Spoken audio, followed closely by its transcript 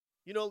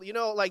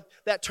Like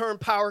that term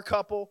power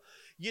couple.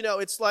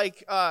 It's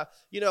like,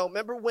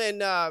 remember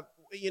when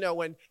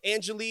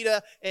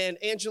Angelina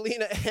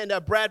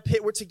and Brad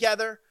Pitt were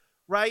together,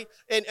 right?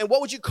 And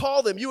what would you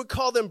call them? You would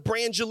call them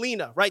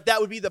Brangelina, right?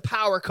 That would be the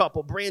power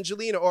couple,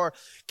 Brangelina. Or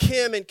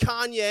Kim and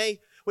Kanye.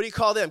 What do you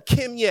call them?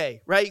 Kim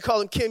Ye, right? You call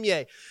them Kim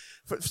Ye.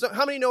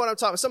 How many know what I'm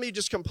talking about? Some of you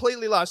just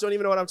completely lost, don't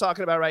even know what I'm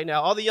talking about right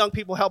now. All the young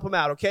people, help them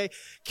out, okay?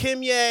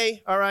 Kim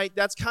Ye, all right?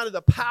 That's kind of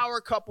the power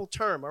couple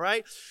term, all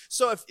right?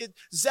 So if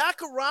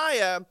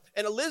Zachariah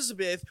and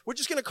Elizabeth, we're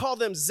just going to call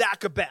them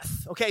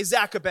Zachabeth, okay?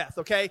 Zachabeth,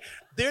 okay?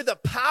 They're the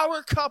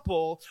power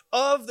couple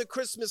of the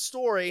Christmas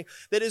story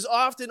that is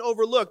often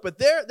overlooked, but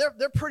they're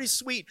pretty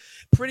sweet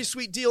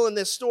deal in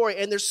this story,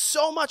 and there's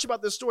so much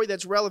about this story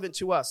that's relevant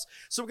to us.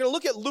 So we're going to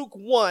look at Luke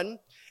 1.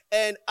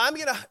 And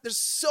there's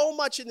so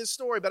much in this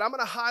story, but I'm going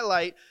to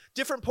highlight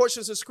different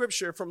portions of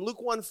scripture from Luke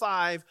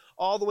 1:5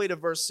 all the way to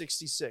verse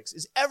 66.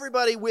 Is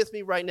everybody with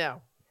me right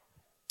now?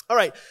 All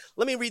right,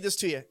 let me read this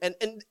to you.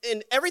 And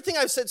everything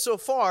I've said so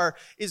far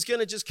is going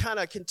to just kind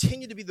of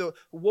continue to be the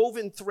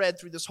woven thread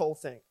through this whole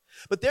thing.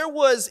 But there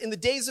was, in the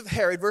days of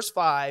Herod, verse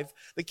 5,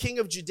 the king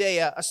of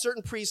Judea, a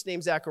certain priest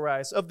named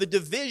Zacharias of the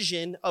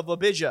division of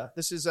Abijah.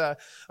 This is a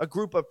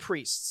group of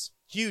priests,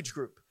 huge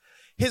group.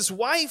 His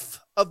wife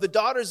of the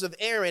daughters of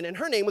Aaron, and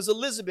her name was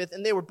Elizabeth,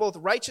 and they were both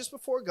righteous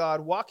before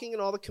God, walking in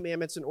all the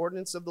commandments and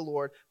ordinances of the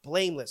Lord,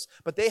 blameless.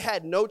 But they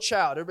had no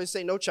child. Everybody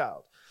say no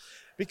child.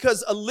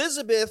 Because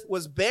Elizabeth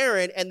was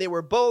barren, and they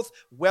were both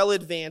well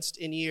advanced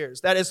in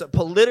years. That is a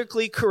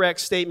politically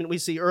correct statement we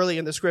see early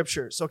in the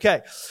scriptures.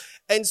 Okay.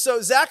 And so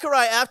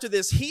Zechariah, after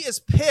this, he is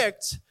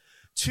picked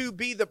to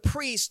be the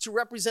priest to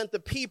represent the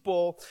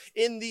people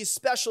in these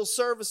special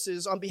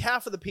services on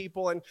behalf of the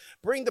people and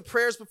bring the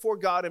prayers before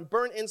God and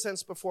burn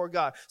incense before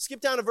God. Skip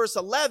down to verse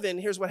 11.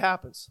 Here's what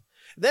happens.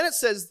 Then it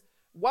says,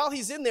 while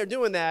he's in there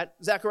doing that,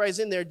 Zechariah's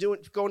in there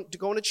going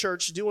to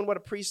church, doing what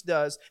a priest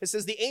does. It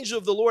says, the angel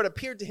of the Lord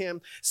appeared to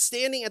him,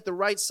 standing at the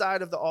right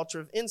side of the altar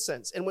of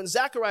incense. And when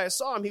Zechariah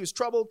saw him, he was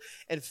troubled,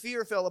 and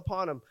fear fell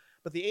upon him.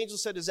 But the angel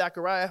said to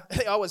Zechariah,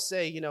 they always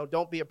say,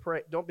 don't be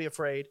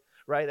afraid.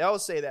 Right? They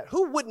always say that.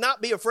 Who would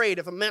not be afraid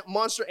if a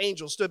monster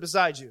angel stood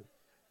beside you?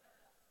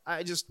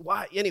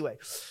 Why? Anyway,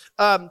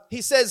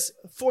 he says,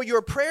 for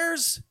your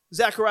prayers,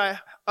 Zechariah,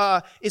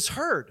 is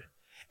heard.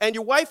 And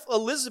your wife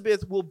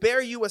Elizabeth will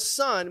bear you a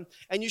son,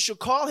 and you shall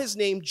call his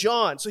name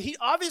John. So he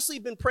obviously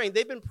been praying.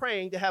 They've been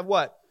praying to have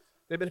what?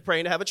 They've been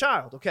praying to have a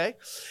child, okay?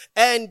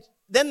 And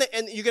then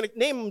you're going to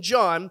name him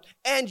John,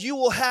 and you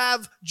will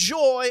have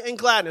joy and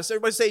gladness.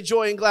 Everybody say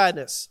joy and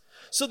gladness.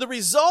 So the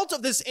result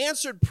of this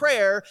answered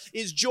prayer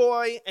is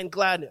joy and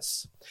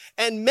gladness.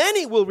 And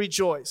many will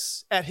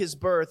rejoice at his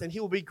birth, and he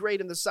will be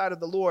great in the sight of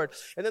the Lord.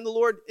 And then the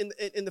Lord,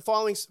 in the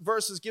following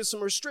verses, gives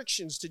some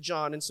restrictions to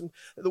John and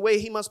the way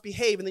he must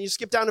behave. And then you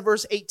skip down to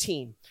verse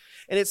 18.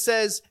 And it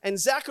says, and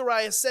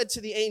Zechariah said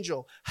to the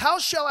angel, how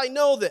shall I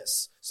know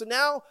this? So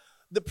now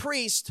the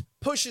priest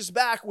pushes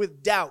back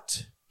with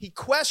doubt. He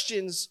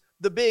questions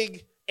the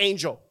big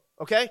angel.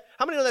 Okay?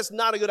 How many know that's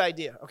not a good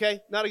idea? Okay?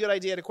 Not a good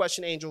idea to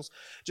question angels.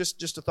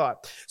 Just a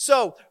thought.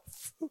 So,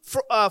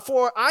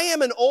 for I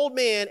am an old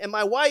man, and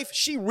my wife,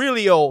 she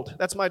really old.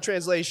 That's my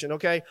translation,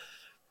 okay?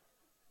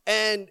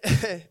 And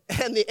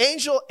the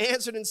angel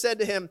answered and said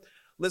to him,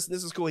 listen,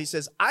 this is cool. He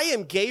says, I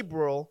am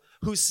Gabriel,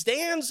 who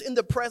stands in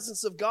the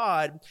presence of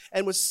God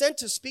and was sent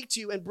to speak to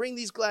you and bring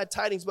these glad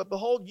tidings. But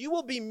behold, you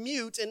will be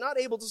mute and not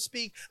able to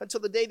speak until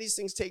the day these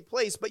things take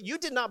place. But you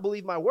did not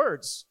believe my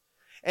words,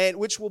 and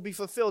which will be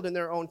fulfilled in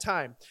their own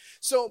time.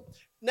 So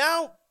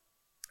now,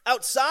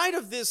 outside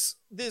of this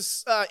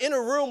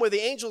inner room where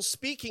the angel's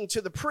speaking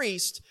to the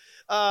priest,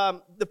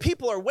 the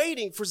people are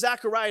waiting for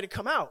Zechariah to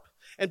come out.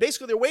 And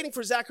basically, they're waiting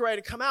for Zechariah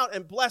to come out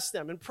and bless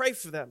them and pray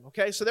for them,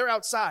 okay? So they're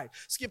outside.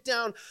 Skip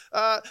down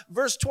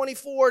verse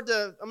 24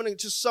 I'm going to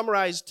just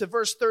summarize to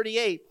verse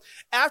 38.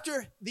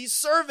 After these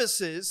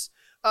services,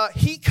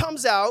 he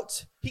comes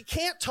out. He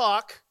can't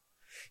talk.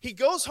 He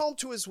goes home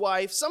to his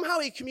wife. Somehow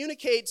he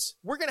communicates,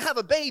 we're going to have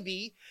a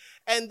baby.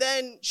 And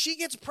then she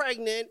gets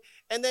pregnant.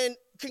 And then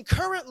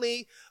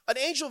concurrently, an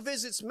angel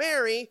visits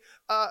Mary,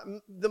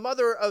 the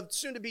mother of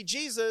soon-to-be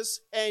Jesus.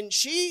 And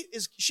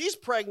she's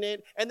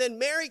pregnant. And then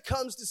Mary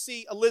comes to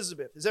see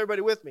Elizabeth. Is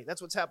everybody with me?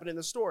 That's what's happening in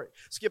the story.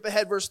 Skip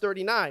ahead, verse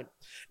 39.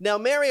 Now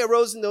Mary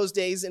arose in those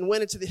days and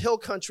went into the hill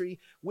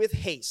country with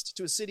haste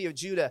to a city of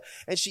Judah.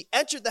 And she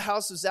entered the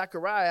house of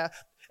Zechariah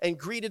and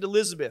greeted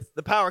Elizabeth,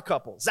 the power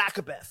couple,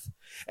 Zachabeth.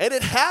 And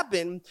it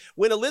happened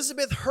when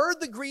Elizabeth heard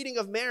the greeting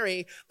of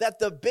Mary that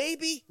the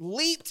baby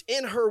leaped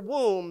in her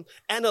womb,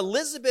 and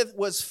Elizabeth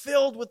was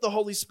filled with the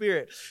Holy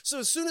Spirit. So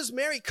as soon as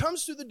Mary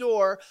comes through the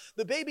door,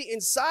 the baby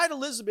inside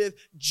Elizabeth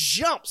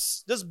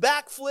jumps, does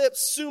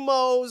backflips,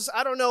 sumos,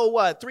 I don't know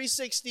what,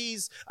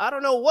 360s, I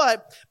don't know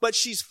what, but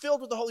she's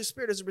filled with the Holy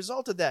Spirit as a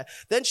result of that.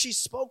 Then she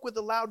spoke with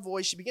a loud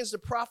voice. She begins to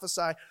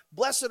prophesy,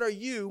 blessed are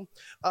you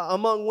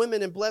among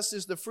women, and blessed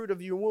is the fruit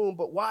of your womb.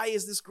 But why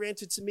is this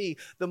granted to me?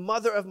 The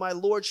mother of my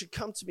Lord should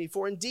come to me.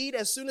 For indeed,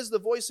 as soon as the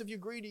voice of your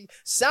greeting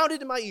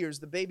sounded in my ears,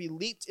 the baby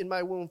leaped in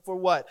my womb for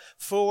what?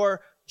 For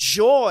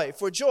joy,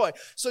 for joy.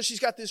 So she's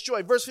got this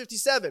joy. Verse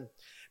 57.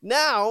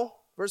 Now,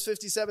 verse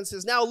 57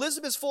 says, now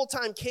Elizabeth's full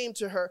time came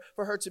to her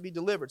for her to be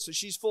delivered. So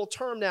she's full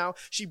term now.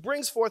 She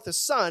brings forth a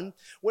son.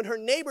 When her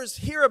neighbors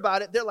hear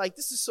about it, they're like,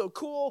 this is so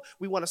cool.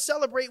 We want to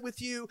celebrate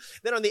with you.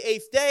 Then on the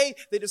 8th day,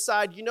 they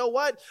decide, you know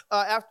what?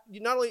 After,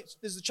 not only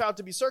is the child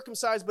to be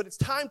circumcised, but it's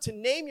time to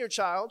name your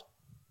child.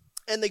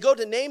 And they go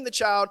to name the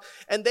child,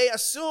 and they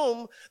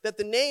assume that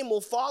the name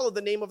will follow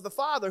the name of the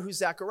father, who's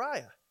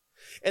Zechariah.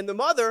 And the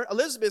mother,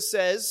 Elizabeth,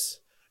 says,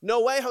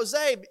 no way,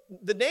 Jose,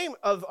 the name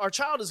of our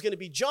child is going to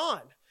be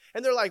John.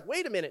 And they're like,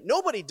 wait a minute,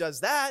 nobody does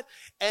that.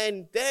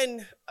 And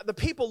then the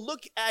people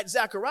look at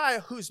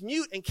Zechariah, who's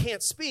mute and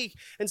can't speak,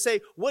 and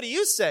say, what do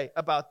you say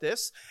about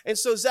this? And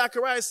so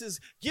Zechariah says,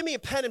 give me a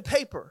pen and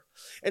paper.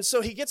 And so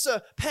he gets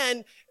a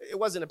pen. It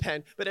wasn't a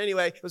pen, but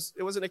anyway,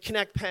 it wasn't a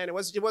Connect pen. It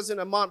wasn't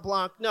a Mont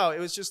Blanc. No, it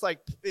was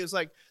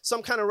like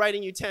some kind of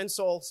writing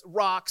utensil,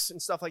 rocks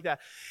and stuff like that.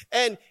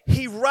 And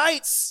he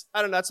writes,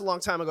 I don't know, that's a long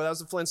time ago. That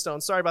was the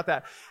Flintstones. Sorry about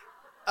that.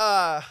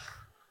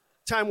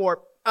 Time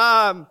warp.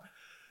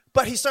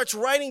 But he starts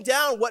writing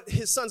down what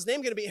his son's name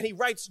is going to be, and he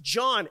writes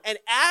John. And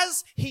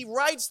as he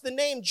writes the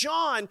name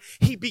John,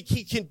 he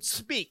can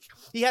speak.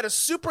 He had a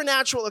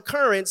supernatural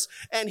occurrence,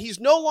 and he's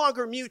no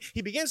longer mute.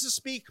 He begins to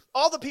speak.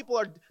 All the people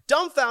are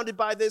dumbfounded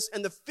by this,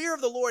 and the fear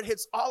of the Lord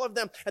hits all of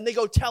them, and they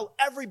go tell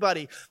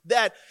everybody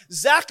that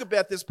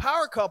Zachariah, this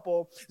power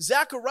couple,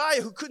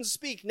 Zechariah, who couldn't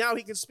speak, now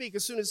he can speak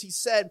as soon as he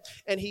said,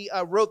 and he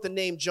wrote the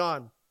name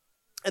John.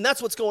 And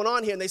that's what's going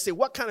on here. And they say,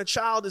 what kind of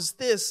child is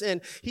this?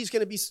 And he's going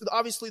to be,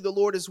 obviously the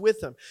Lord is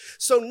with him.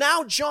 So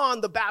now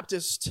John the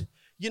Baptist,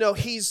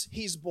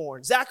 he's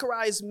born.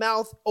 Zechariah's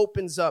mouth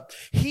opens up.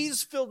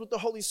 He's filled with the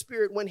Holy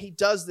Spirit when he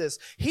does this.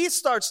 He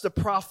starts to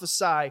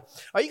prophesy.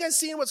 Are you guys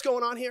seeing what's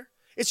going on here?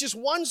 It's just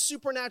one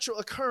supernatural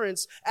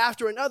occurrence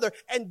after another.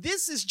 And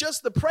this is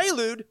just the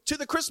prelude to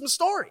the Christmas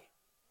story.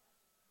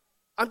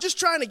 I'm just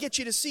trying to get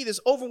you to see this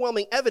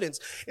overwhelming evidence.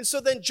 And so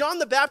then John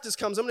the Baptist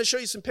comes. I'm going to show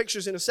you some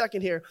pictures in a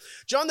second here.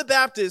 John the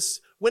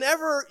Baptist,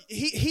 whenever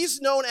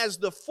he's known as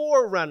the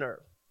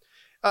forerunner.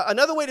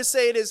 Another way to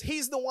say it is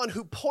he's the one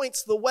who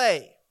points the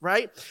way,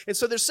 right? And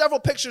so there's several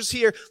pictures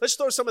here. Let's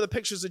throw some of the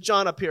pictures of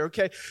John up here,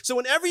 okay? So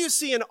whenever you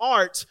see in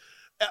art,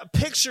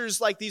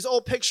 pictures like these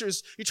old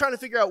pictures, you're trying to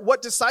figure out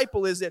what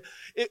disciple is it.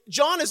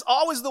 John is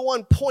always the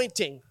one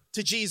pointing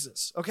to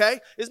Jesus,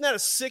 okay? Isn't that a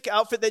sick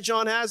outfit that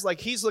John has?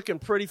 Like, he's looking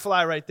pretty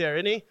fly right there,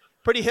 isn't he?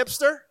 Pretty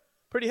hipster?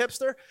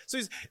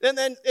 So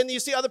and you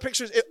see other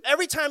pictures.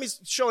 Every time he's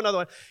showing another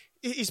one,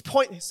 he's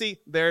pointing. See,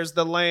 there's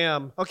the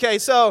lamb. Okay,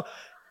 so,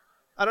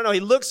 I don't know. He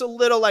looks a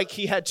little like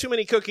he had too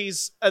many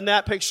cookies in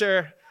that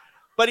picture,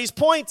 but he's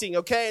pointing,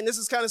 okay? And this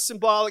is kind of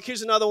symbolic.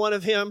 Here's another one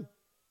of him.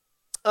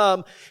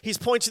 He's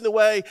pointing the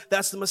way.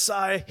 That's the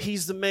Messiah.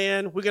 He's the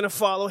man. We're going to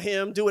follow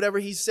him, do whatever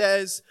he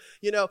says,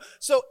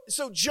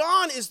 So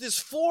John is this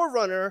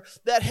forerunner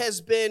that has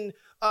been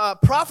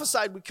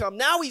prophesied would come.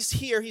 Now he's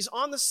here. He's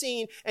on the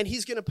scene, and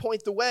he's going to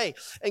point the way.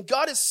 And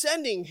God is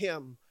sending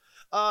him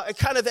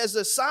kind of as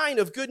a sign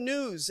of good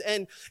news.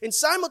 And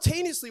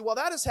simultaneously, while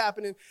that is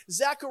happening,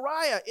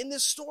 Zechariah, in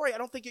this story, I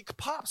don't think it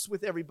pops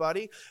with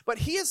everybody, but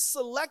he is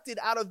selected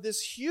out of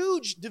this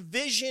huge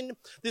division,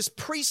 this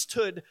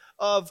priesthood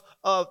of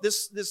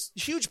this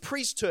huge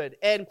priesthood.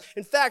 And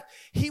in fact,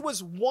 he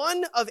was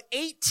one of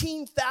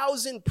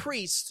 18,000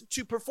 priests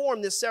to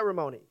perform this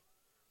ceremony.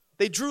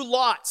 They drew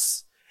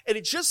lots, and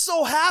it just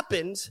so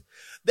happened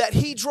that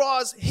he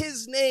draws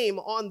his name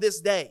on this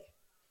day.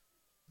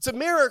 It's a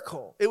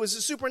miracle. It was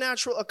a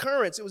supernatural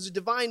occurrence. It was a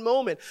divine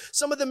moment.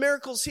 Some of the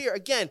miracles here,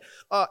 again,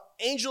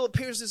 angel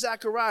appears to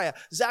Zechariah.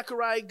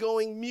 Zechariah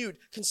going mute,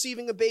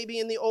 conceiving a baby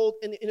in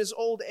his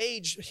old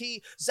age.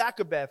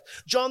 Zachariah.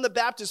 John the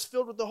Baptist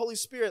filled with the Holy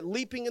Spirit,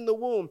 leaping in the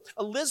womb.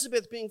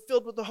 Elizabeth being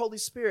filled with the Holy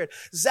Spirit.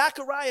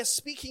 Zechariah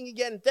speaking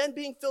again, then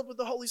being filled with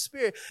the Holy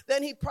Spirit.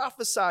 Then he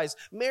prophesies.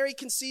 Mary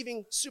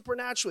conceiving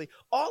supernaturally.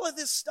 All of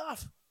this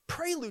stuff,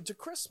 prelude to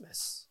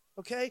Christmas.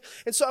 Okay?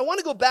 And so I want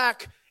to go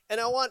back. And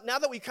now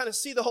that we kind of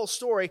see the whole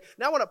story,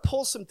 now I want to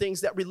pull some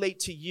things that relate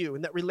to you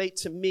and that relate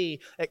to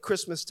me at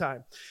Christmas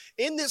time.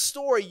 In this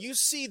story, you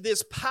see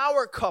this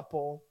power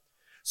couple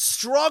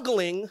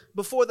struggling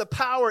before the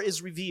power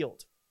is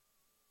revealed.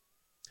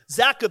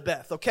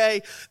 Zechariah,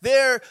 okay?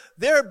 They're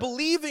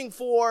believing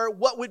for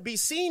what would be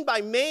seen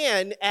by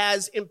man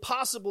as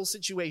impossible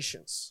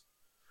situations.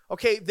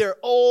 Okay, they're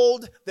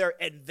old, they're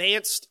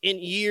advanced in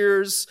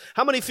years.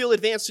 How many feel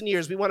advanced in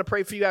years? We want to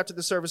pray for you after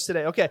the service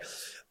today. Okay,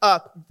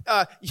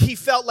 he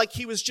felt like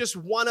he was just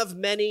one of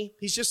many.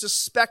 He's just a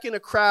speck in a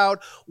crowd,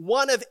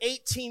 one of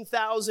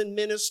 18,000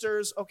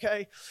 ministers,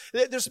 okay?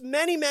 There's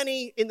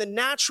many in the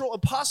natural,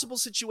 impossible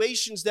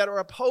situations that are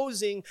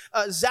opposing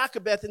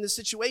Zechariah in this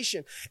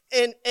situation.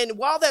 And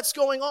while that's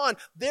going on,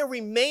 they're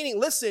remaining,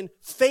 listen,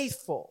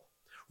 faithful,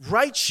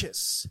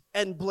 righteous,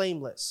 and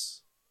blameless.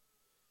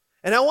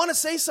 And I want to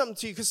say something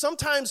to you, because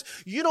sometimes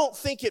you don't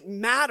think it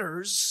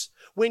matters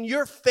when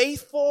you're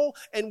faithful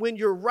and when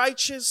you're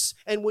righteous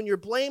and when you're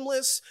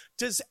blameless.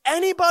 Does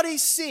anybody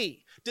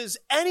see? Does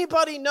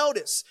anybody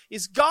notice?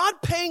 Is God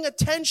paying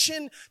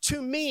attention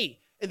to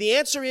me? And the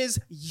answer is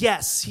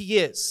yes, he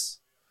is.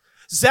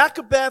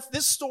 Zachabeth,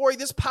 this story,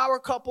 this power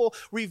couple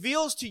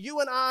reveals to you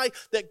and I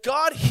that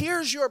God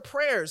hears your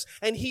prayers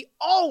and he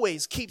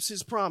always keeps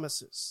his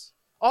promises.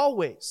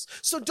 Always.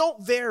 So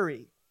don't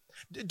vary.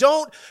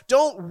 Don't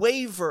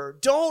waver.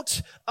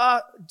 Don't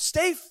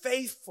stay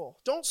faithful.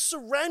 Don't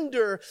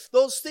surrender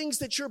those things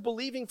that you're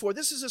believing for.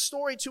 This is a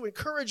story to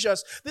encourage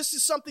us. This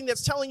is something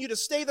that's telling you to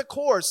stay the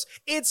course.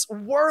 It's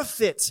worth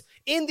it.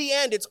 In the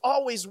end, it's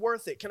always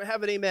worth it. Can I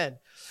have an amen?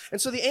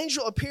 And so the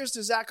angel appears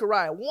to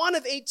Zechariah, one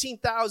of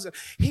 18,000.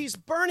 He's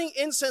burning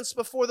incense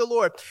before the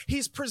Lord.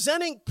 He's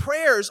presenting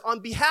prayers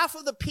on behalf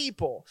of the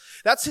people.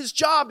 That's his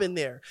job in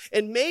there.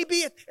 And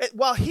maybe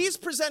while he's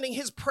presenting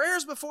his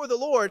prayers before the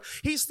Lord,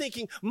 he's thinking,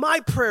 my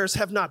prayers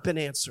have not been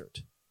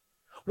answered.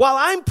 While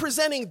I'm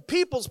presenting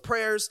people's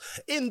prayers,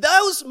 in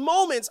those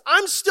moments,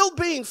 I'm still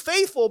being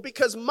faithful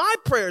because my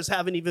prayers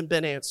haven't even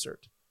been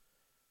answered.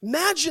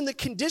 Imagine the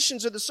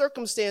conditions or the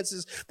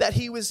circumstances that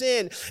he was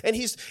in. And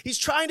he's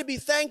trying to be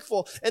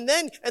thankful. And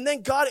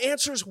then God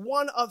answers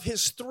one of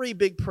his three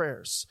big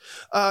prayers.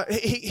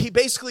 He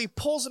basically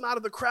pulls him out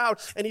of the crowd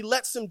and he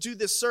lets them do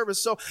this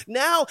service. So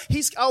now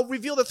I'll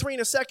reveal the three in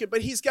a second,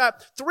 but he's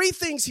got three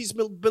things he's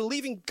been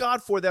believing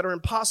God for that are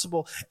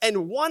impossible.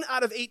 And one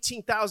out of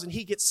 18,000,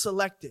 he gets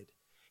selected.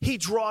 He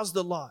draws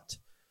the lot.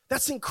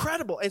 That's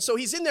incredible. And so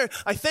he's in there.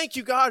 I thank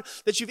you, God,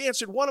 that you've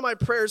answered one of my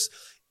prayers.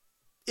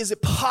 Is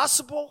it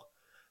possible?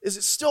 Is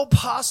it still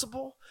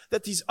possible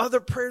that these other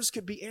prayers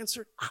could be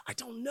answered? I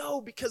don't know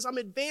because I'm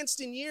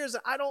advanced in years.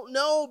 I don't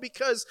know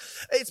because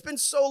it's been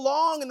so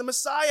long and the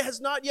Messiah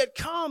has not yet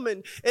come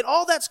and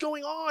all that's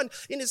going on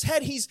in his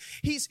head.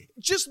 He's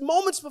just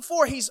moments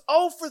before he's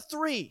 0 for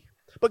 3,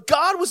 but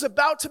God was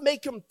about to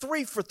make him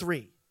 3 for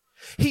 3.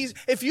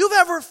 If you've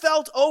ever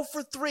felt 0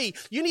 for 3,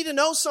 you need to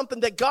know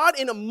something that God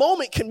in a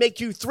moment can make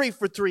you 3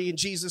 for 3 in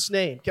Jesus'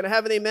 name. Can I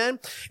have an amen?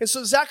 And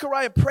so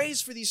Zechariah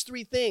prays for these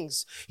three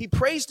things. He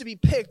prays to be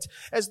picked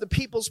as the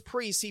people's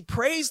priest. He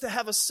prays to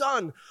have a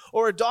son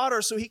or a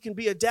daughter so he can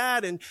be a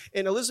dad and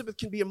Elizabeth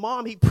can be a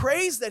mom. He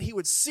prays that he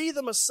would see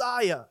the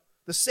Messiah,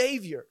 the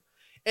Savior.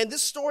 And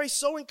this story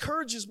so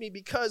encourages me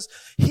because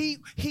he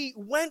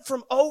went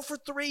from 0 for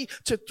 3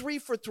 to 3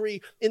 for 3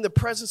 in the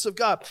presence of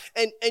God.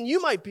 And you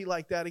might be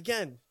like that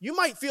again. You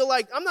might feel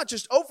like I'm not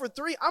just 0 for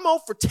 3, I'm 0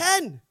 for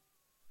 10.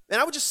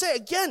 And I would just say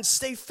again,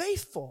 stay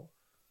faithful.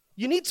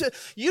 You need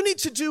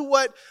to do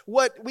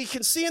what we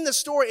can see in the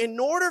story. In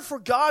order for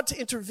God to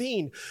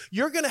intervene,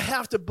 you're going to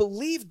have to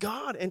believe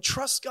God and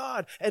trust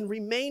God and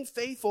remain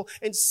faithful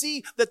and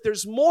see that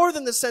there's more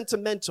than the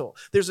sentimental.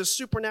 There's a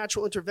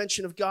supernatural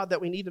intervention of God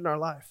that we need in our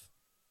life.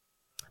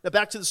 Now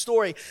back to the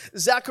story.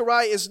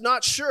 Zechariah is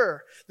not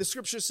sure, the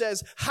scripture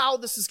says, how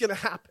this is going to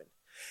happen.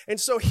 And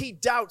so he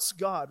doubts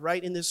God,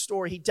 right, in this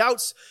story. He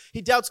doubts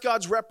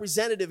God's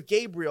representative,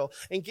 Gabriel.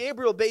 And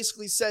Gabriel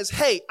basically says,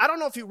 hey, I don't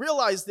know if you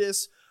realize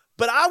this,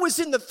 but I was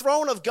in the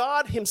throne of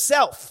God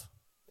himself.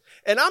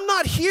 And I'm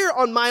not here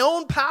on my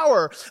own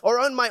power or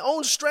on my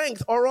own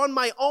strength or on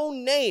my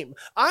own name.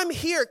 I'm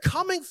here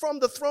coming from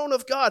the throne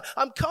of God.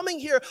 I'm coming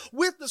here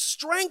with the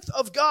strength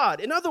of God.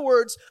 In other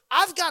words,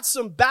 I've got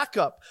some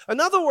backup.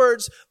 In other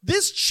words,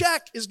 this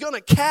check is going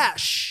to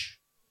cash.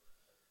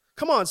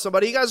 Come on,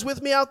 somebody. You guys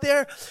with me out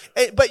there?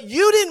 But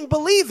you didn't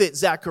believe it,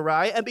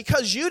 Zechariah. And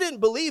because you didn't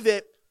believe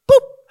it,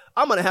 boop,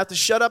 I'm going to have to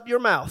shut up your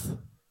mouth.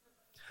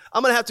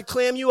 I'm going to have to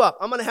clam you up.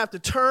 I'm going to have to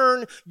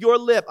turn your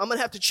lip. I'm going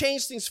to have to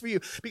change things for you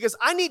because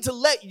I need to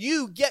let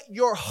you get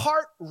your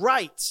heart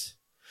right.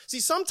 See,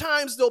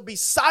 sometimes there'll be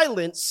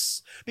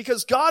silence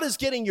because God is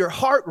getting your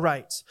heart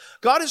right.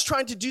 God is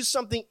trying to do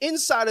something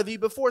inside of you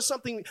before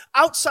something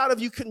outside of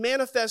you can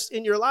manifest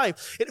in your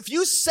life. And if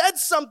you said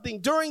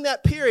something during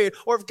that period,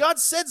 or if God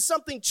said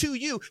something to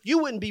you, you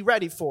wouldn't be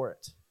ready for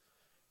it.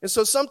 And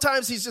so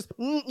sometimes he's just,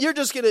 you're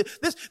just going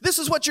to, this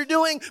is what you're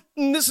doing.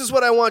 This is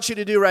what I want you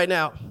to do right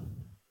now.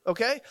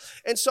 Okay?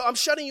 And so I'm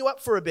shutting you up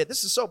for a bit.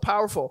 This is so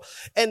powerful.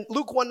 And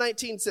Luke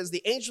 1:19 says,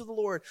 the angel of the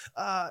Lord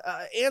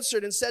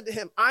answered and said to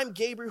him, I'm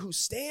Gabriel who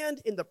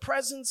stand in the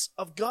presence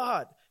of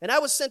God. And I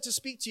was sent to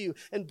speak to you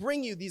and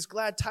bring you these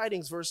glad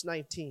tidings, verse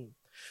 19.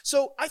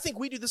 So I think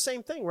we do the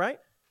same thing, right?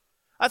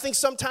 I think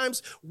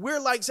sometimes we're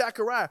like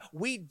Zechariah.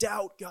 We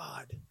doubt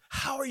God.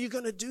 How are you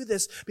going to do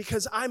this?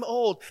 Because I'm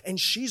old and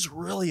she's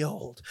really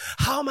old.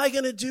 How am I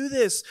going to do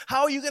this?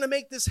 How are you going to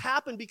make this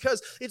happen?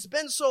 Because it's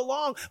been so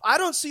long. I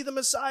don't see the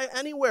Messiah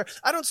anywhere.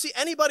 I don't see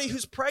anybody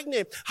who's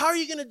pregnant. How are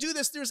you going to do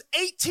this? There's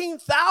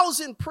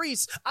 18,000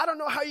 priests. I don't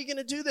know how you're going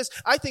to do this.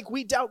 I think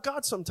we doubt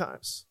God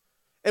sometimes.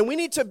 And we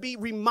need to be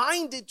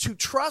reminded to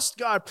trust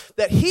God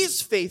that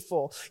he's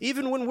faithful,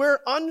 even when we're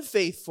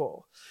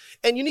unfaithful.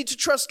 And you need to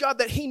trust God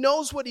that he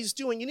knows what he's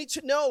doing. You need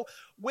to know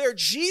where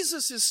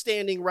Jesus is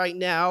standing right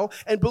now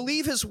and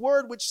believe his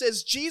word, which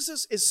says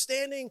Jesus is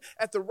standing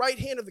at the right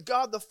hand of the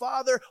God the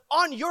Father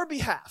on your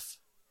behalf.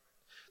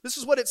 This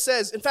is what it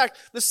says. In fact,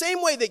 the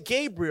same way that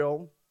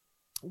Gabriel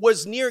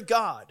was near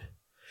God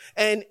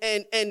And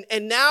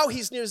now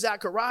he's near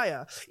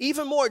Zechariah.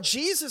 Even more,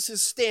 Jesus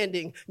is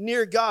standing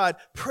near God,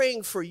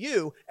 praying for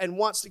you and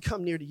wants to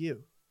come near to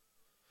you.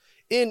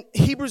 In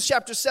Hebrews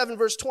chapter 7,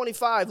 verse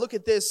 25, look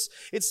at this.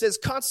 It says,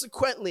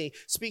 consequently,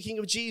 speaking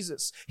of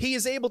Jesus, he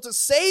is able to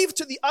save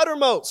to the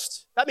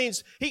uttermost. That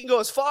means he can go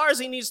as far as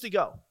he needs to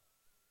go.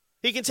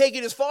 He can take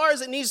it as far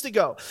as it needs to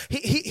go.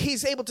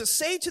 He's able to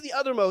save to the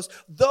uttermost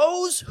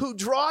those who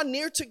draw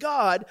near to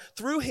God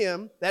through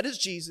him, that is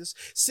Jesus,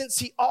 since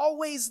he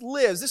always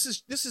lives. This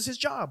is his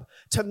job,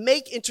 to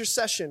make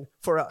intercession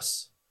for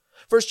us.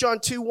 1 John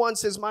 2:1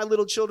 says, my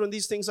little children,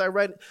 these things I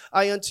write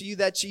I unto you,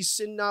 that ye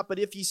sin not. But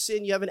if ye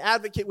sin, you have an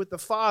advocate with the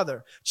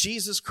Father,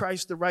 Jesus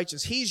Christ the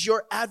righteous. He's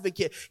your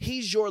advocate.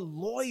 He's your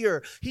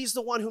lawyer. He's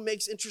the one who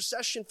makes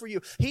intercession for you.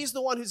 He's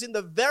the one who's in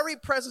the very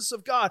presence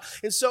of God.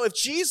 And so if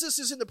Jesus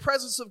is in the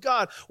presence of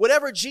God,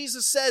 whatever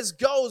Jesus says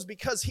goes,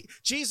 because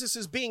Jesus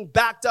is being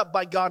backed up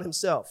by God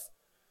himself.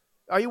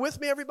 Are you with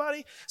me,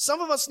 everybody?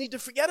 Some of us need to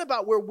forget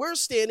about where we're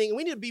standing, and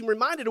we need to be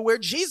reminded of where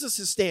Jesus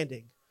is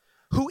standing,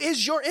 who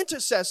is your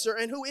intercessor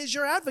and who is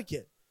your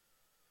advocate.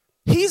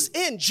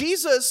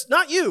 Jesus,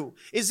 not you,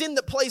 is in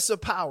the place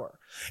of power.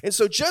 And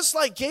so just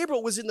like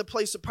Gabriel was in the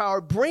place of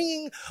power,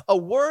 bringing a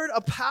word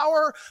of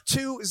power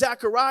to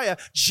Zechariah,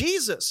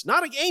 Jesus,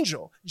 not an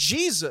angel,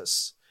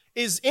 Jesus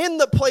is in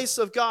the place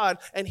of God,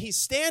 and he's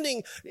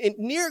standing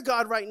near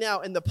God right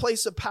now in the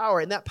place of power,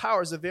 and that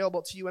power is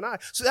available to you and I.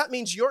 So that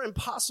means your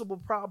impossible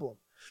problem,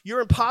 your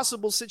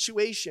impossible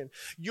situation,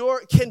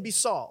 can be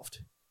solved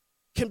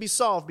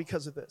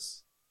because of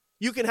this.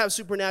 You can have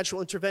supernatural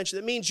intervention.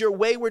 That means your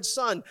wayward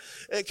son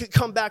could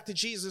come back to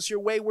Jesus. Your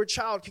wayward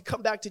child could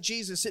come back to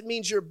Jesus. It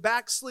means your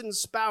backslidden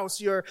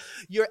spouse, your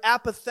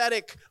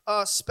apathetic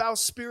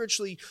spouse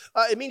spiritually.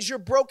 It means your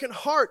broken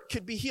heart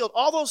could be healed.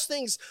 All those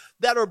things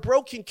that are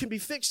broken can be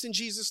fixed in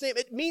Jesus' name.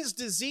 It means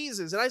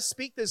diseases, and I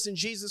speak this in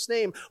Jesus'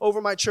 name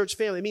over my church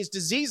family. It means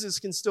diseases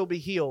can still be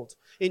healed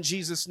in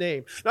Jesus'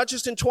 name. Not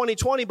just in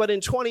 2020, but in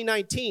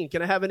 2019.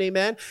 Can I have an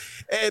amen?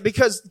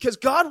 Because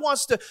God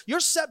wants to, your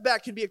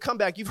setback can be a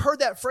comeback. You've heard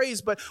that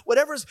phrase, but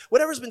whatever's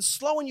been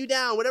slowing you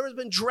down, whatever's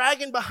been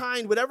dragging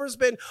behind, whatever's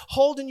been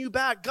holding you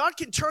back, God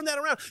can turn that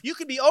around. You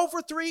can be 0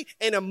 for 3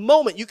 in a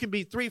moment. You can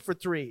be 3 for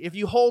 3 if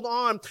you hold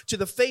on to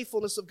the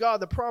faithfulness of God,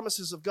 the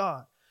promises of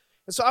God.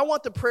 And so I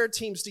want the prayer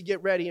teams to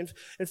get ready. And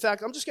in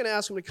fact, I'm just going to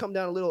ask them to come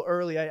down a little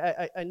early.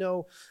 I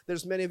know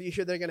there's many of you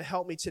here that are going to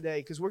help me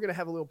today, because we're going to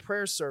have a little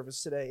prayer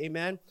service today.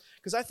 Amen.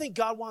 Because I think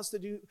God wants to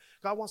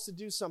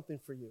do something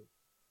for you.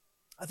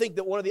 I think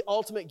that one of the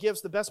ultimate gifts,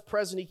 the best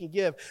present he can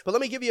give. But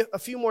let me give you a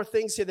few more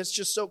things here that's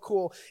just so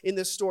cool in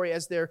this story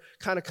as they're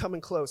kind of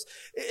coming close.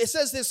 It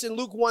says this in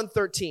Luke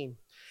 1:13.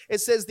 It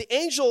says the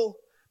angel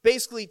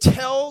basically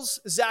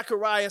tells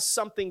Zechariah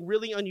something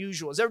really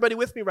unusual. Is everybody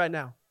with me right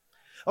now?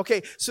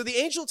 Okay, so the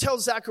angel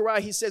tells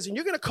Zechariah, he says, and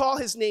you're going to call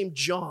his name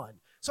John.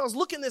 So I was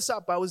looking this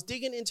up. I was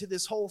digging into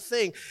this whole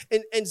thing.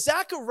 And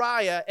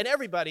Zechariah and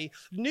everybody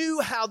knew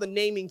how the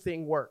naming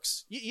thing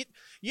works. You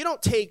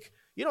take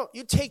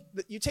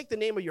the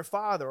name of your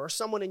father or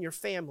someone in your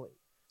family,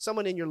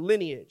 someone in your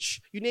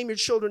lineage. You name your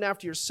children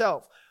after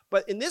yourself.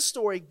 But in this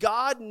story,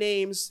 God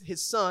names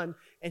his son,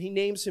 and he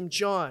names him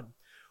John.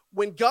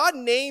 When God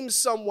names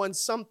someone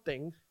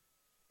something,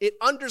 it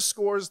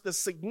underscores the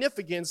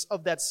significance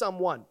of that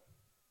someone.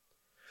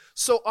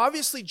 So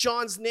obviously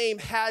John's name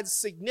had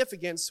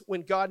significance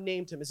when God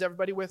named him. Is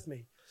everybody with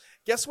me?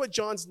 Guess what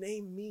John's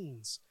name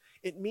means?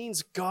 It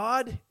means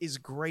God is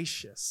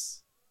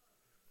gracious.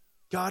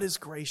 God is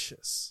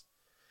gracious.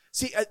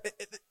 See,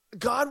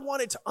 God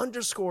wanted to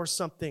underscore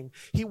something.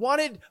 He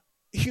wanted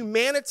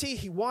humanity.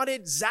 He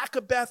wanted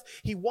Zachabeth.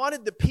 He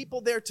wanted the people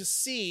there to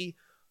see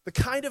the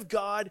kind of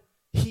God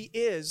he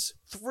is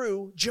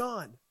through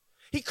John.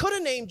 He could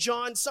have named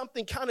John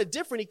something kind of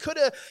different. He could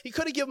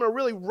have given him a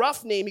really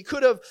rough name. He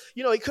could have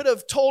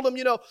told him,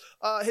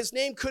 his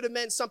name could have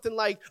meant something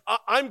like,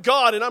 I'm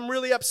God and I'm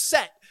really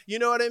upset. You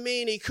know what I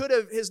mean?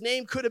 His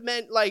name could have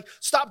meant like,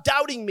 stop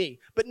doubting me.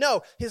 But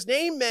no, his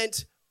name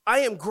meant, I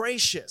am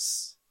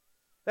gracious.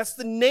 That's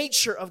the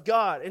nature of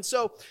God. And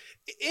so,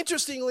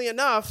 interestingly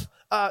enough,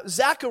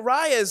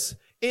 Zechariah's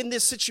in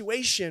this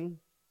situation,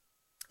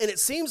 and it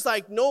seems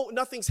like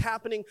nothing's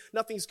happening,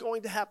 nothing's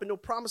going to happen, no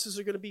promises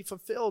are going to be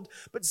fulfilled.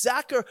 But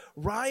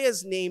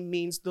Zechariah's name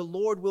means the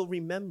Lord will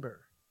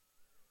remember.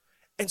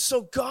 And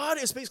so God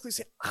is basically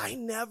saying, I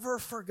never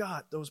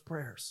forgot those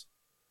prayers.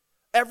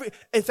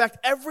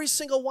 Every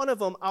single one of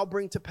them I'll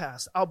bring to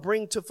pass. I'll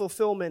bring to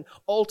fulfillment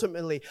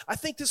ultimately. I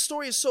think this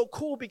story is so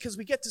cool because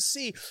we get to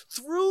see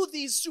through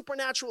these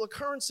supernatural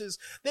occurrences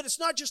that it's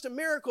not just a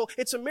miracle,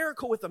 it's a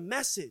miracle with a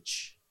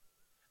message.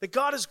 That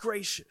God is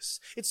gracious.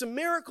 It's a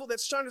miracle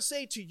that's trying to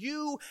say to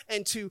you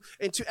and to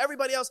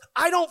everybody else,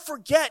 I don't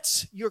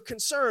forget your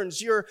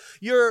concerns.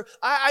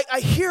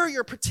 I hear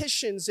your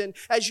petitions, and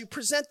as you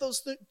present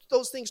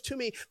those things to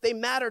me, they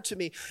matter to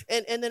me.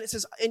 And then it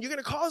says, and you're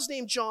going to call his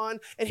name John,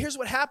 and here's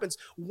what happens.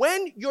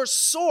 When your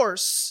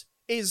source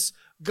is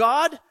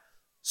God,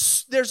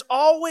 there's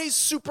always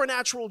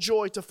supernatural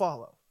joy to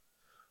follow.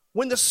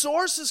 When the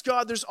source is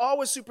God, there's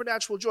always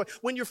supernatural joy.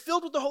 When you're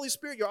filled with the Holy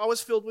Spirit, you're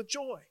always filled with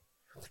joy.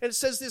 And it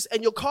says this,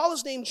 and you'll call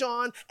his name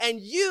John,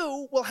 and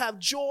you will have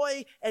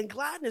joy and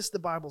gladness, the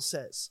Bible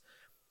says.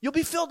 You'll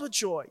be filled with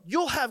joy.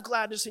 You'll have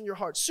gladness in your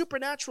heart,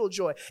 supernatural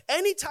joy.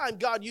 Anytime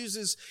God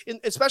uses,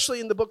 especially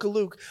in the book of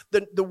Luke,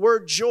 the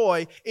word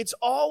joy, it's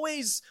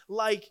always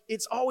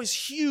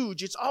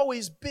huge. It's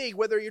always big,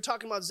 whether you're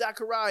talking about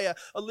Zechariah,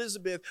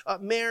 Elizabeth,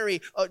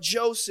 Mary,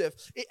 Joseph.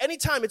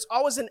 Anytime, it's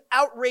always an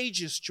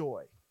outrageous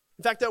joy.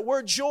 In fact, that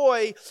word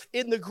joy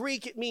in the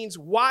Greek, it means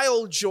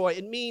wild joy.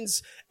 It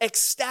means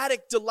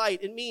ecstatic delight.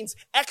 It means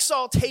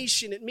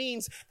exaltation. It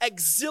means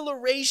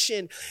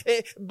exhilaration.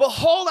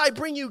 Behold, I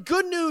bring you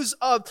good news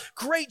of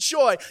great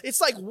joy. It's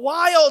like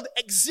wild,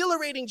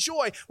 exhilarating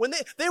joy. When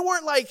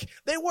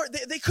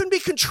they couldn't be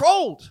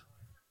controlled.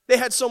 They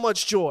had so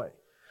much joy.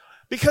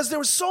 Because there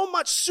was so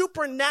much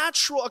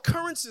supernatural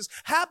occurrences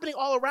happening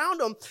all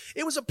around them.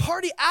 It was a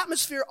party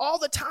atmosphere all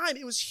the time.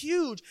 It was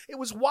huge. It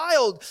was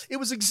wild. It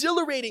was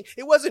exhilarating.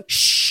 It wasn't,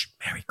 shh,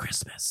 Merry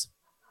Christmas.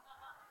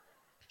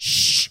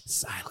 Shh,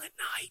 Silent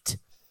Night.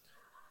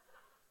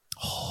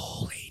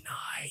 Holy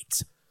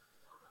Night.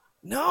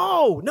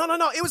 No.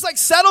 It was like,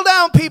 settle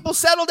down, people,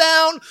 settle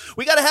down.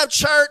 We got to have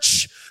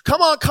church. Come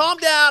on, calm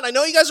down. I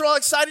know you guys are all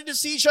excited to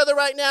see each other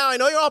right now. I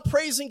know you're all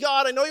praising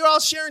God. I know you're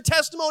all sharing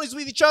testimonies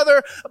with each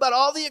other about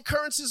all the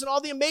occurrences and all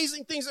the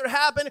amazing things that are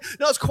happening.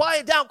 No, it's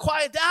quiet down,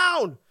 quiet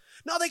down.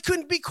 No, they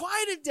couldn't be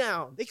quieted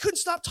down. They couldn't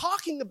stop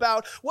talking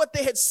about what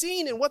they had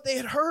seen and what they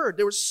had heard.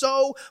 There was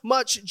so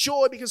much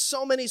joy because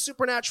so many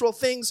supernatural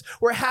things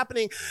were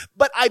happening.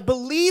 But I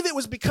believe it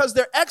was because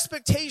their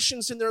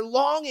expectations and their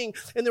longing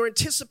and their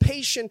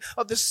anticipation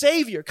of the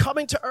Savior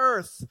coming to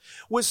earth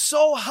was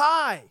so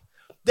high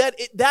that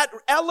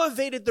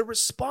elevated the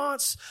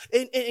response,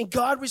 and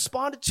God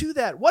responded to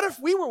that. What if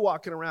we were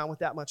walking around with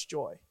that much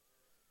joy?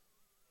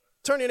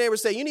 Turn to your neighbor and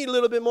say, you need a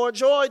little bit more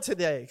joy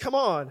today. Come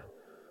on.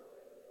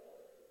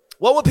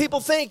 What would people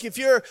think if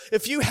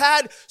you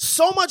had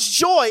so much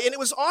joy and it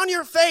was on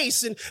your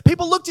face and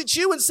people looked at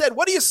you and said,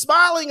 what are you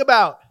smiling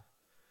about?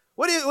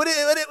 What's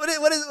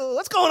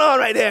going on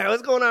right there?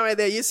 What's going on right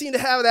there? You seem to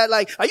have that,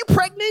 like, are you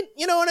pregnant?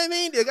 You know what I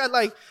mean? You got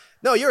like,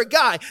 no, you're a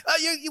guy.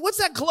 What's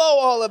that glow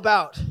all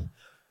about?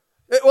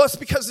 Well, it's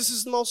because this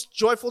is the most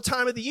joyful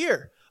time of the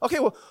year. Okay,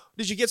 well,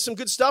 did you get some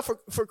good stuff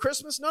for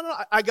Christmas? No,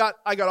 I got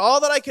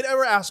all that I could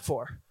ever ask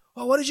for.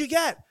 Well, what did you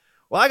get?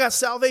 Well, I got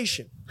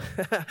salvation.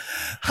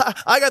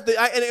 I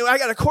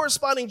got a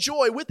corresponding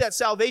joy with that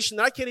salvation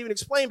that I can't even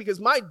explain because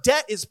my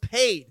debt is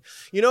paid.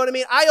 You know what I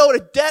mean? I owed a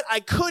debt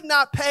I could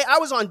not pay. I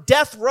was on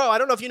death row. I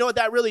don't know if you know what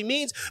that really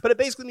means, but it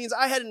basically means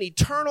I had an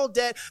eternal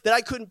debt that I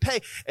couldn't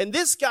pay. And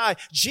this guy,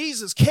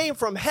 Jesus, came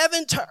from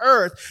heaven to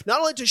earth, not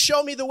only to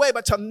show me the way,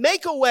 but to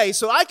make a way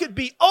so I could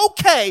be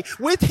okay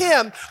with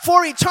him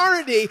for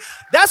eternity.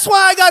 That's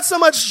why I got so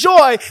much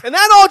joy. And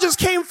that all just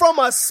came from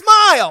a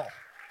smile.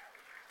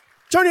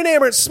 Turn to your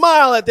neighbor and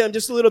smile at them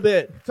just a little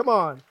bit. Come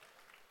on.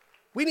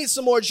 We need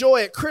some more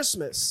joy at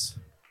Christmas.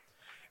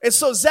 And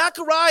so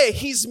Zechariah,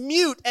 he's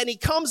mute and he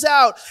comes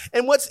out.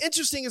 And what's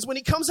interesting is when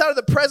he comes out of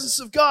the presence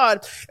of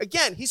God,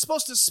 again, he's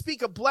supposed to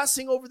speak a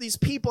blessing over these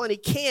people and he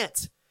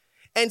can't.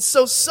 And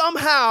so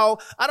somehow,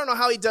 I don't know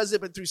how he does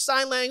it, but through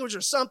sign language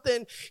or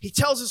something, he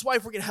tells his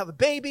wife, we're going to have a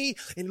baby.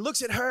 And he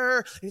looks at her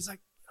and he's like,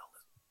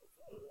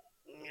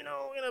 we're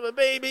going to have a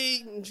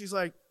baby. And she's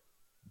like,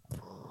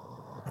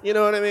 you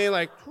know what I mean?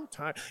 Like, I'm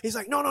tired. He's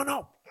like, no.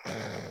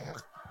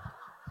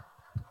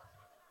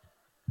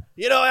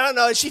 You know, I don't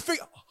know. And she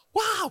figured,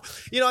 wow.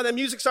 You know, and then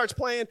music starts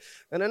playing.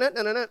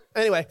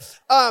 Anyway,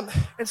 and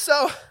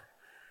so,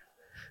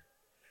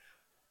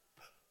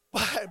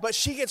 but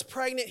she gets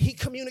pregnant. He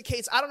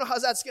communicates. I don't know how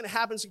that's going to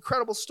happen. It's an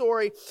incredible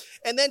story.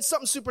 And then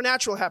something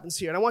supernatural happens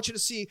here. And I want you to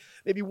see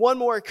maybe one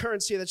more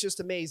occurrence here that's just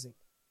amazing.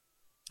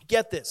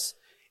 Get this.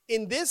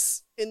 In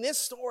this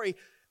story,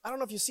 I don't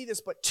know if you see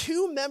this, but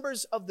two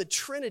members of the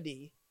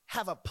Trinity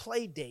have a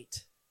play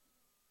date.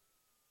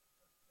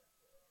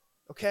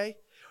 Okay?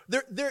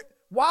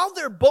 While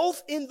they're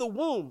both in the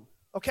womb.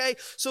 Okay?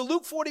 So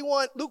Luke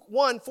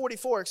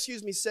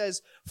 1:44,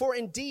 says, for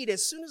indeed,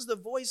 as soon as the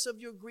voice of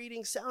your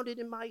greeting sounded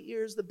in my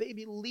ears, the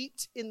baby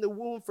leaped in the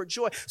womb for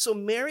joy. So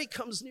Mary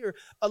comes near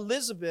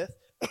Elizabeth.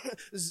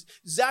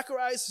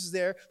 Zacharias is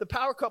there, the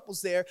power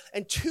couple's there,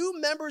 and two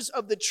members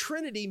of the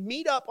Trinity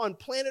meet up on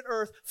planet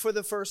Earth for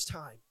the first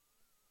time.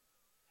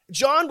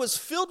 John was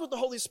filled with the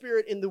Holy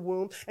Spirit in the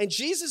womb, and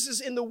Jesus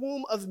is in the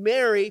womb of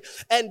Mary,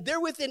 and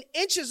they're within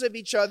inches of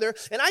each other,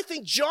 and I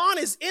think John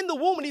is in the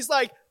womb, and he's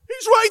like,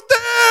 he's right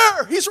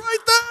there! He's right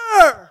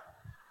there!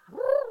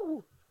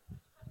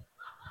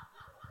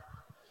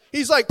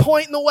 He's like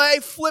pointing the way,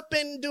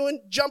 flipping,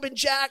 doing jumping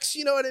jacks,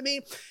 you know what I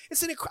mean?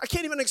 I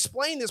can't even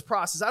explain this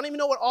process. I don't even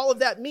know what all of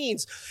that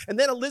means. And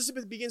then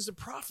Elizabeth begins to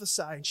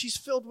prophesy, and she's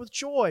filled with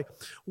joy.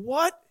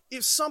 What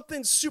if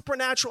something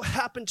supernatural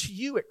happened to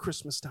you at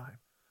Christmas time?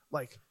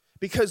 Like,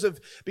 because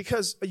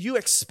you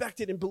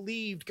expected and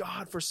believed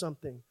God for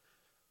something.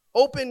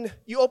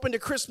 You opened a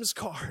Christmas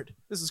card.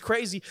 This is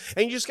crazy.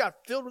 And you just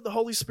got filled with the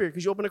Holy Spirit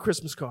because you opened a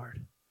Christmas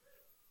card.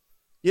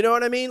 You know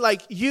what I mean?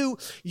 Like you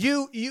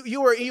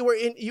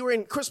were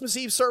in Christmas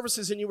Eve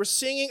services and you were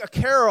singing a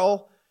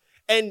carol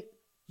and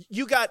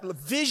you got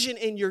vision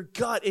in your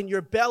gut, in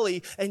your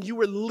belly, and you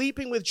were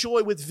leaping with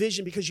joy with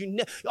vision because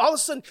all of a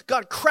sudden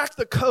God cracked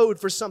the code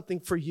for something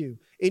for you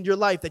in your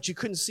life that you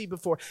couldn't see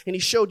before, and he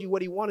showed you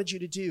what he wanted you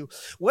to do.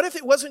 What if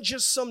it wasn't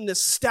just some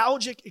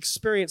nostalgic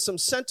experience, some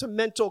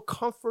sentimental,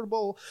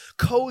 comfortable,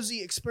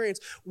 cozy experience?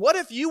 What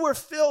if you were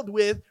filled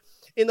with,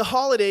 in the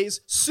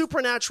holidays,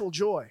 supernatural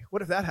joy?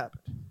 What if that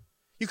happened?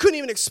 You couldn't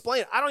even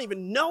explain it. I don't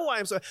even know why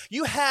I'm so.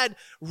 You had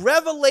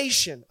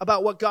revelation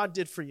about what God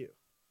did for you.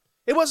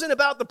 It wasn't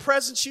about the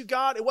presents you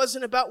got. It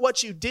wasn't about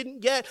what you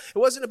didn't get. It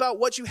wasn't about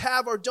what you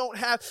have or don't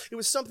have. It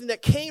was something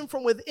that came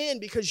from within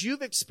because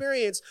you've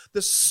experienced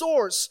the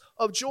source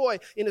of joy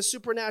in a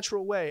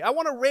supernatural way. I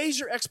want to raise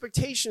your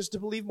expectations to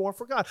believe more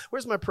for God.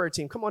 Where's my prayer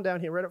team? Come on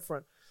down here right up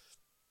front.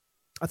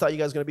 I thought you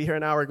guys were going to be here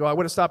an hour ago. I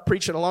would have stopped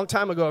preaching a long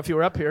time ago if you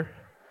were up here.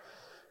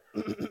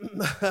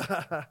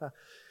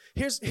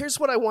 Here's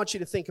what I want you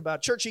to think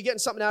about. Church, are you getting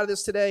something out of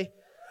this today?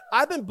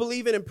 I've been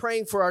believing and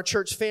praying for our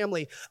church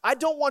family. I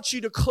don't want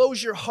you to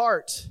close your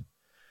heart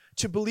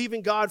to believe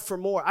in God for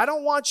more. I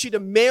don't want you to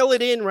mail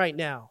it in right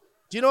now.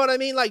 Do you know what I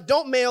mean? Like,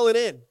 don't mail it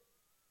in.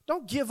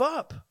 Don't give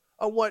up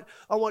on what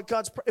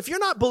God's... If you're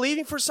not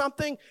believing for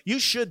something, you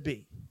should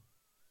be.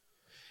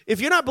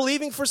 If you're not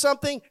believing for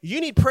something, you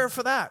need prayer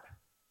for that.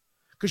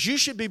 Because you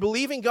should be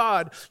believing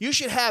God. You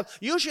should have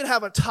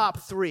a top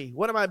 3.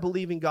 What am I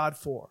believing God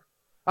for?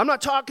 I'm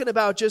not talking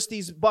about just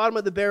these bottom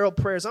of the barrel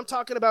prayers. I'm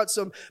talking about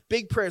some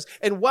big prayers.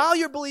 And while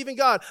you're believing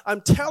God, I'm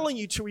telling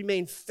you to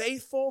remain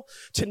faithful,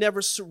 to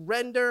never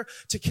surrender,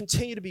 to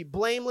continue to be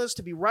blameless,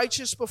 to be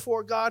righteous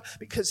before God,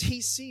 because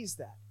he sees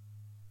that.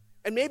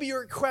 And maybe your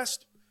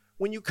request,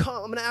 when you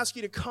come, I'm going to ask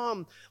you to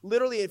come.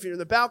 Literally, if you're in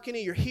the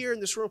balcony, you're here in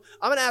this room,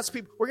 I'm going to ask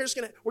people, we're going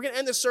to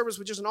end this service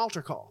with just an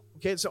altar call.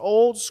 Okay, it's an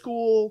old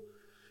school.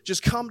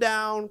 Just come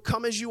down,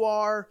 come as you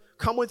are,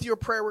 come with your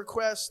prayer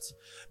request.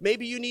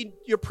 Maybe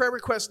your prayer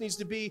request needs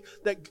to be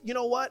that, you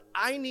know what?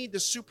 I need the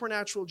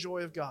supernatural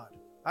joy of God.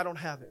 I don't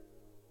have it.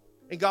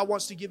 And God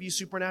wants to give you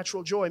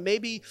supernatural joy.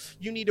 Maybe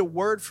you need a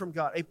word from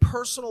God, a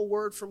personal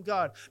word from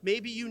God.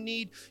 Maybe you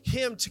need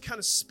him to kind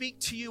of speak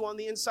to you on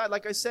the inside,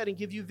 like I said, and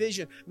give you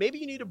vision. Maybe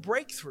you need a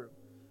breakthrough.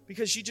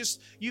 Because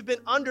you've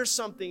been under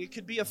something. It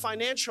could be a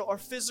financial or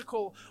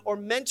physical or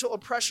mental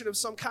oppression of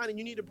some kind, and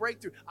you need a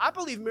breakthrough. I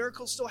believe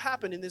miracles still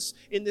happen in this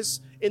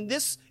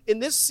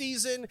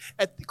season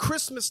at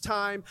Christmas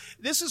time.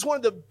 This is one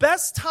of the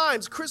best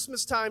times,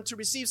 Christmas time, to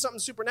receive something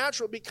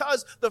supernatural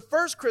because the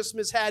first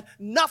Christmas had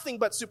nothing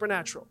but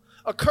supernatural.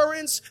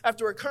 Occurrence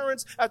after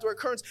occurrence after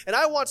occurrence. And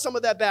I want some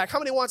of that back. How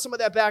many want some of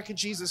that back in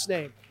Jesus'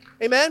 name?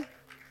 Amen?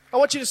 I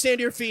want you to stand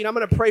to your feet. I'm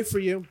going to pray for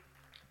you.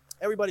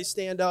 Everybody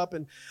stand up,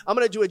 and I'm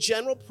going to do a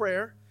general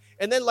prayer.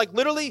 And then, like,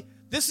 literally,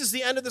 this is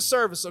the end of the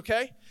service,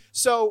 okay?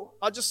 So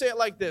I'll just say it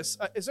like this.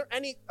 Is there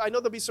any, I know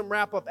there'll be some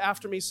wrap-up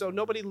after me, so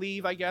nobody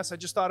leave, I guess. I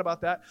just thought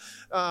about that.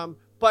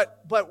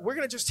 But we're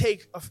going to just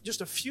take just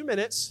a few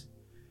minutes.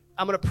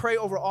 I'm going to pray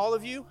over all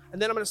of you,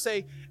 and then I'm going to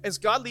say, as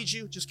God leads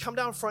you, just come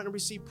down front and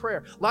receive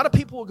prayer. A lot of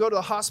people will go to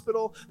the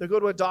hospital, they'll go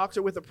to a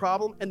doctor with a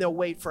problem, and they'll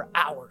wait for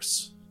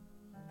hours.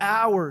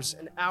 Hours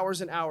and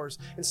hours and hours.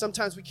 And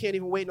sometimes we can't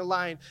even wait in a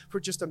line for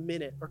just a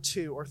minute or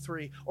 2 or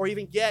 3 or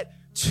even get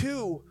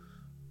to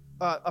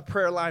a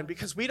prayer line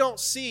because we don't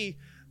see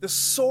the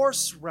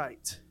source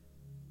right.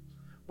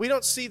 We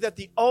don't see that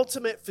the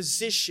ultimate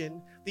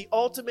physician, the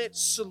ultimate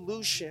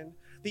solution,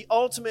 the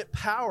ultimate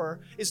power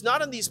is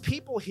not in these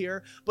people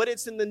here, but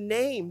it's in the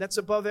name that's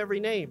above every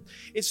name.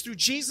 It's through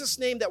Jesus'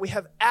 name that we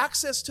have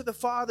access to the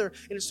Father,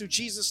 and it's through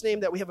Jesus' name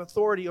that we have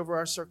authority over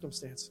our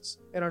circumstances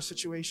and our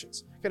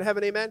situations. Can I have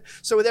an amen?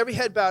 So with every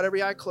head bowed,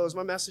 every eye closed,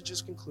 my message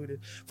is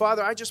concluded.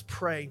 Father, I just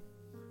pray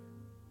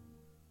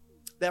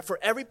that for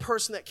every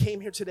person that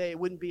came here today, it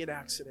wouldn't be an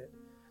accident.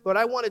 Lord,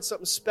 I wanted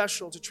something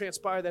special to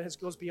transpire that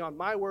goes beyond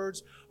my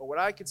words or what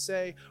I could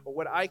say or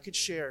what I could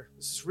share.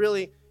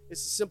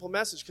 It's a simple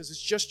message because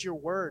it's just your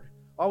word.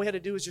 All we had to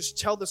do is just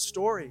tell the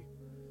story.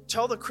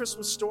 Tell the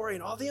Christmas story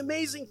and all the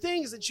amazing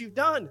things that you've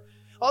done.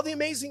 All the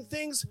amazing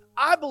things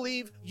I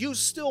believe you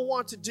still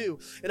want to do.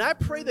 And I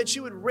pray that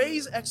you would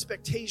raise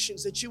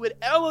expectations, that you would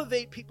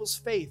elevate people's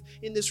faith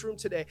in this room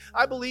today.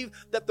 I believe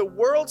that the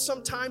world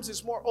sometimes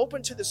is more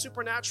open to the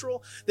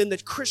supernatural than the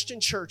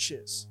Christian church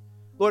is.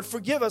 Lord,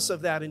 forgive us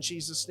of that in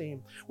Jesus'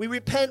 name. We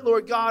repent,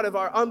 Lord God, of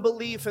our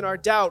unbelief and our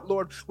doubt,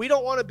 Lord. We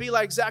don't want to be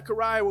like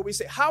Zechariah where we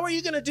say, how are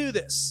you going to do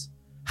this?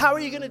 How are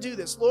you going to do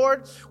this?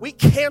 Lord, we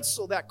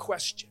cancel that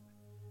question.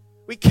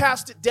 We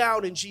cast it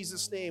down in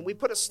Jesus' name. We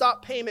put a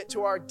stop payment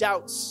to our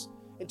doubts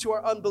and to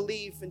our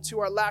unbelief and to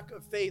our lack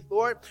of faith.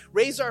 Lord,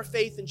 raise our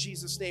faith in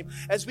Jesus' name.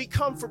 As we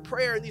come for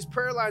prayer in these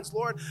prayer lines,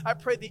 Lord, I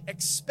pray the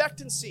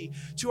expectancy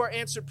to our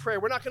answered prayer.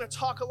 We're not going to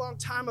talk a long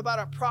time about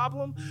our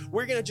problem.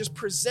 We're going to just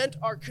present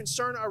our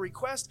concern, our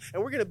request,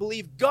 and we're going to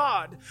believe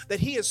God that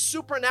he is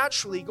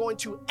supernaturally going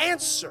to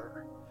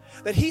answer,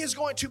 that he is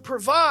going to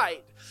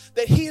provide,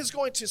 that he is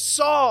going to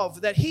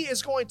solve, that he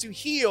is going to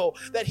heal,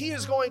 that he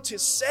is going to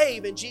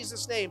save in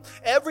Jesus' name.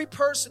 Every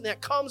person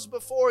that comes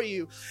before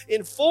you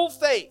in full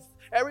faith,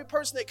 every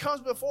person that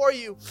comes before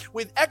you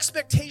with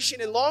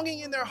expectation and longing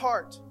in their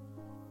heart.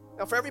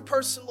 Now, for every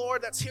person,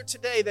 Lord, that's here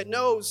today that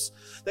knows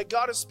that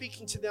God is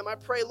speaking to them, I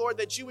pray, Lord,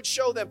 that you would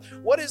show them,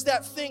 what is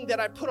that thing that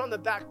I put on the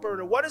back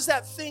burner? What is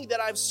that thing that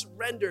I've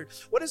surrendered?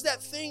 What is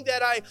that thing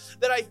that I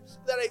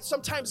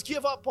sometimes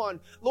give up on?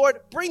 Lord,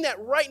 bring that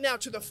right now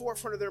to the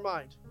forefront of their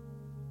mind.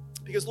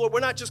 Because, Lord, we're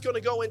not just going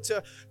to go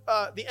into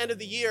the end of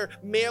the year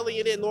mailing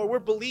it in. Lord, we're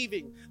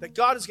believing that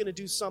God is going to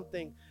do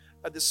something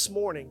this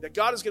morning, that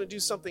God is going to do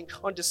something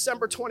on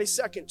December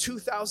 22nd,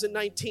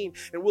 2019.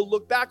 And we'll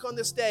look back on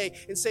this day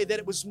and say that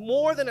it was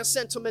more than a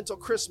sentimental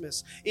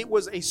Christmas. It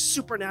was a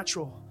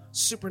supernatural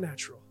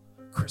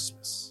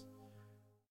Christmas.